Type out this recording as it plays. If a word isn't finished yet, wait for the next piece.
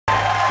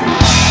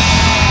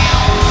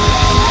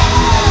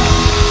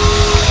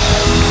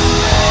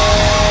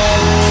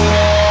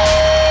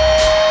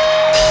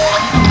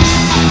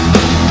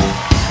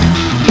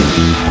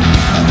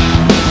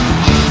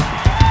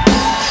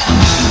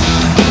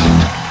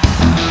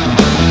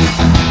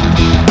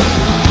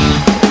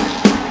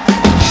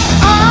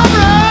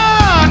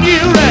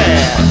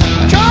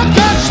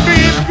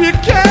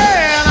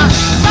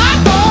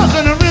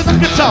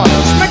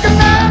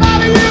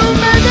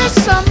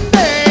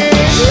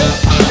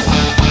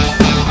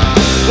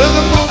Well,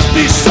 there must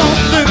be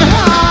something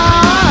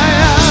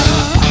higher.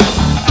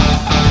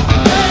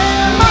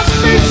 There must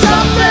be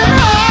something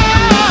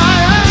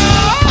higher.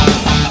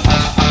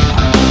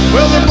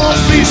 Well, there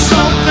must be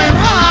something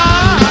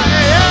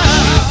higher.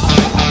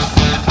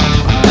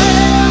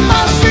 There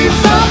must be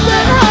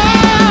something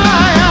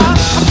higher.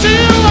 I'm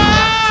too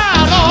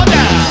wild on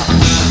down.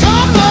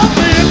 Come up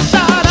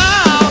inside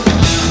out.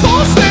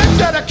 Those things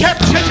that have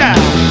kept you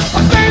down.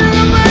 I'm fading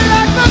away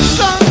like the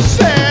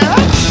sunset.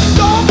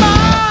 Don't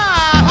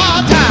mind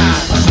hard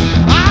times.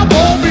 I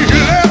won't be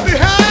left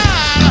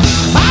behind.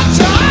 I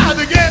tried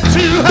to get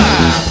too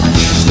high.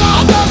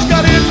 Stardust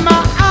got in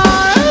my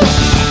eyes.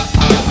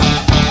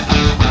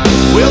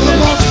 Well, there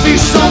must be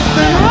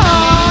something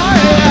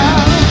higher.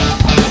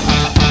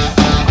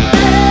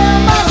 There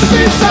must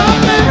be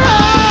something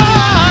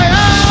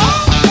higher.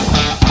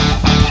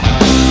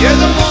 Yeah,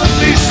 there must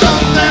be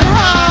something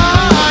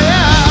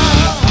higher.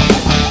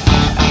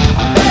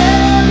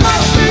 There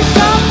must be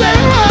something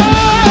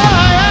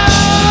higher.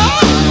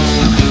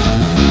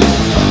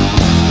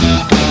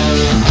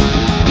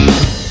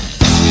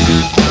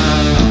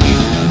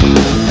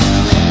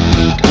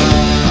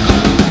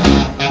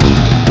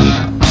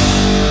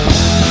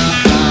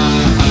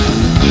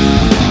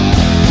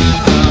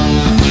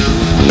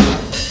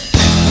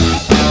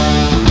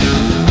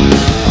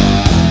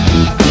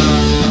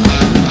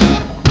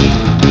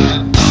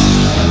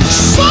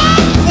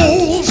 Some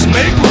fools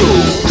make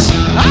rules.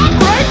 I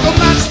break them,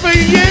 that's for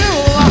you.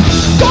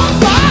 Don't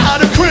buy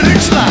the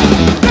critics lie.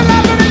 They're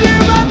laughing at you,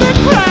 but they're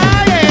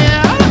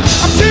crying.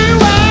 I'm too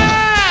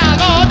wild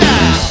or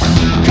down.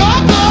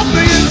 Come on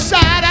the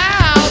inside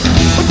out.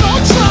 But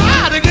don't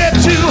try to get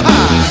too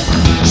high.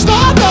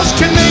 Stardust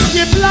can make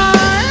you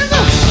blind.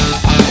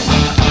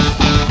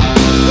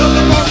 Well,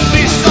 there must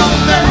be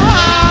something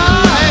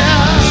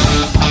higher.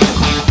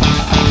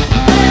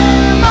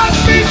 There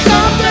must be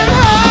something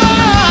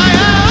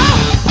higher.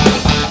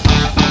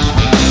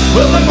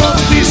 Well, there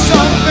must be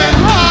something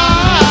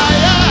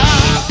higher.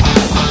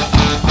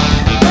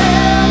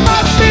 There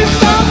must be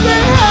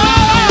something higher.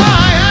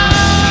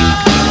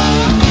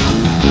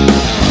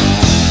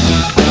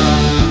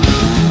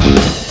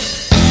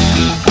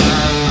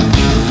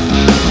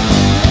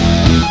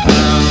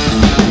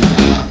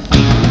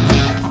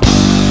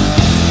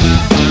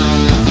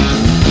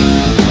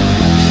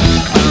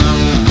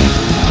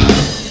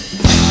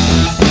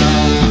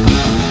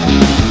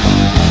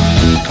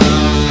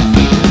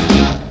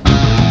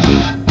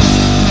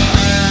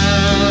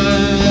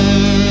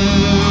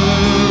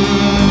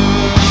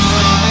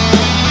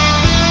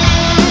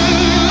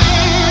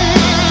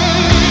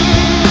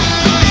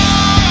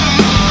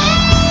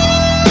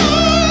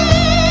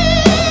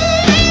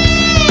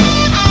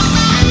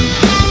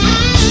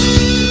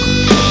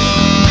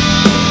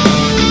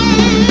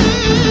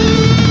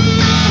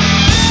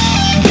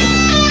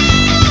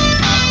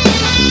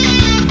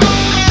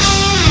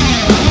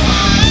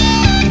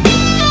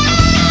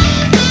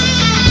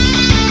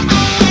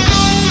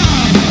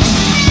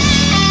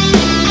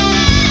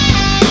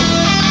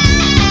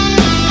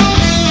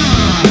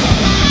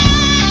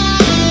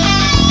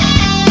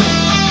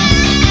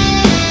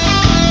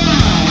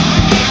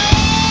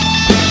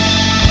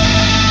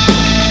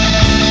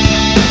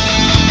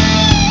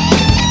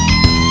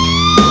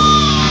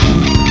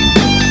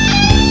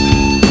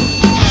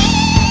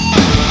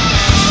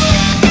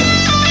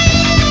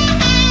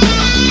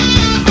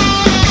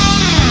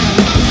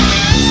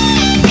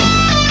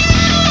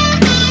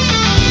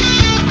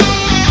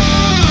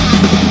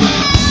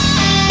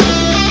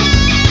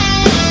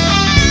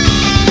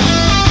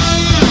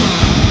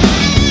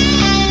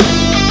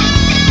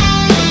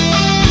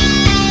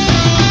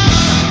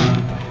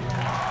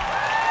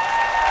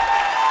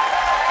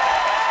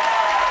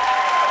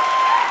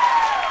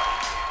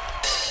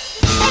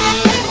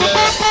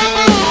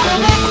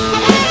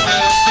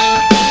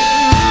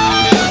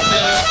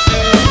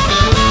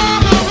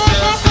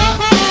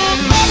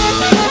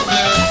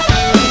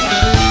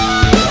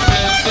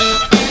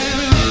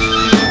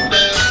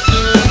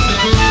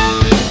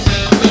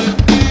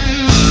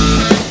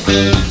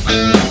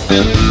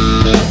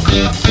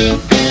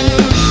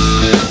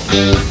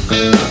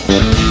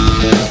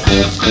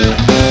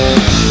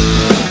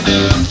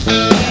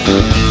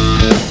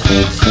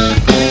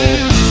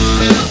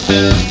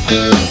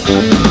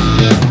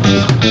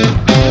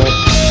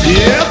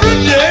 Every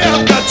day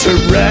I've got to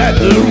ride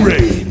the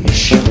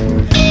range.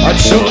 I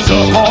chose a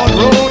hard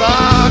road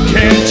I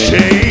can't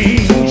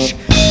change.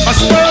 My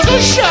spurs are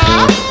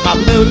sharp, my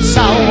boots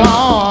are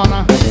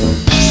worn.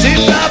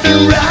 Since I've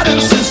been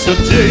riding since the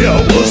day I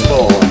was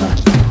born.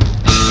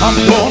 I'm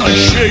gonna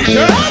shake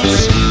it,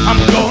 I'm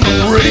gonna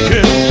break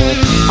it.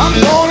 I'm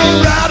gonna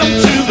ride them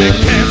till they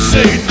can't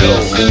say no.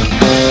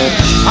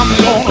 I'm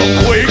gonna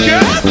quake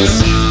it,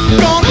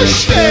 gonna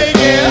shake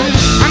it.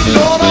 I'm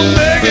gonna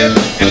make it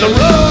in the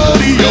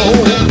rodeo.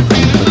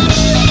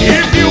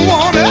 If you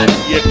want it,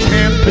 you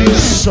can't be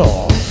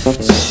soft.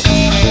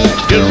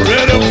 Get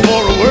ready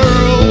for a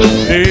world of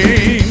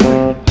pain.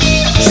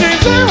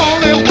 Since they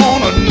only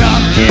wanna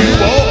knock you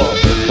off,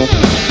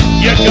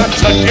 you got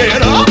to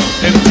get up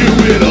and do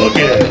it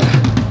again.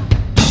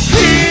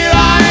 Here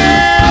I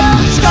am,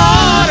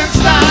 scarred in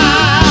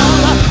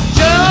style,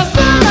 just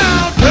an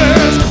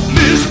outcast,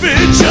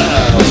 misfit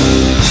child.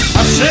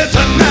 I said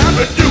tonight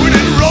we're doing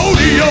it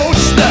rodeo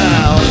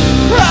style.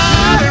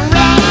 Ride and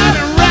ride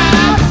and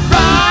ride,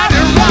 ride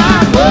and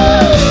ride,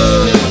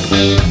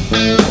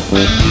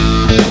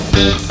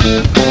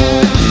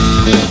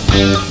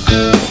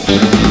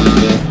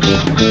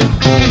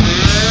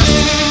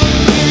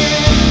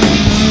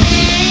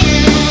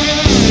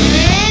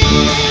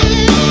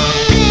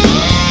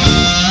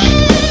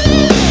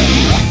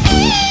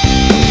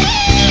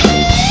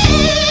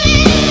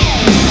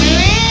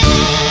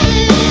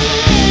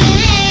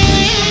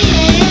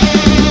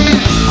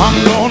 I'm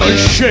gonna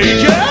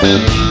shake it,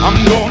 I'm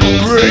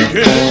gonna break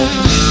it,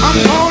 I'm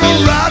gonna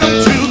ride them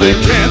till they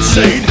can't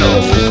say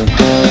no.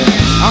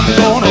 I'm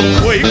gonna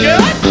quake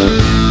it,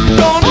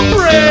 gonna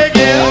break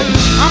it,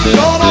 I'm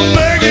gonna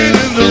make it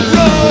in the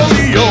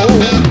rodeo.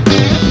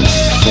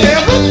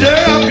 Every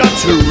day I've got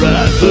to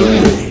ride the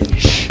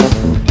range.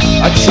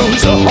 I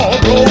chose a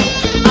hard road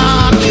I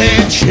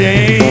can't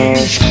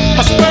change.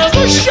 My spurs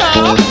are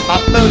sharp, my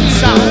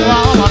boots are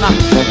worn.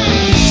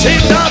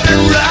 Seems I've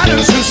been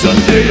riding since the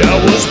day I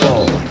was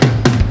born.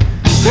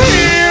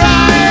 Here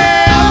I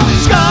am,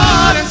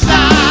 scarred in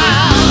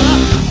style,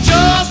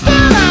 just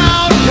an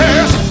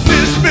outcast,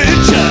 misfit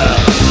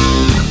child.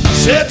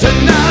 Said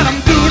tonight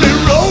I'm doing it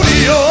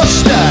rodeo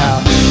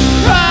style.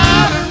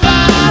 Ride and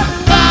ride,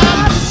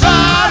 ride,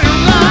 ride and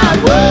ride,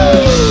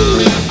 woo!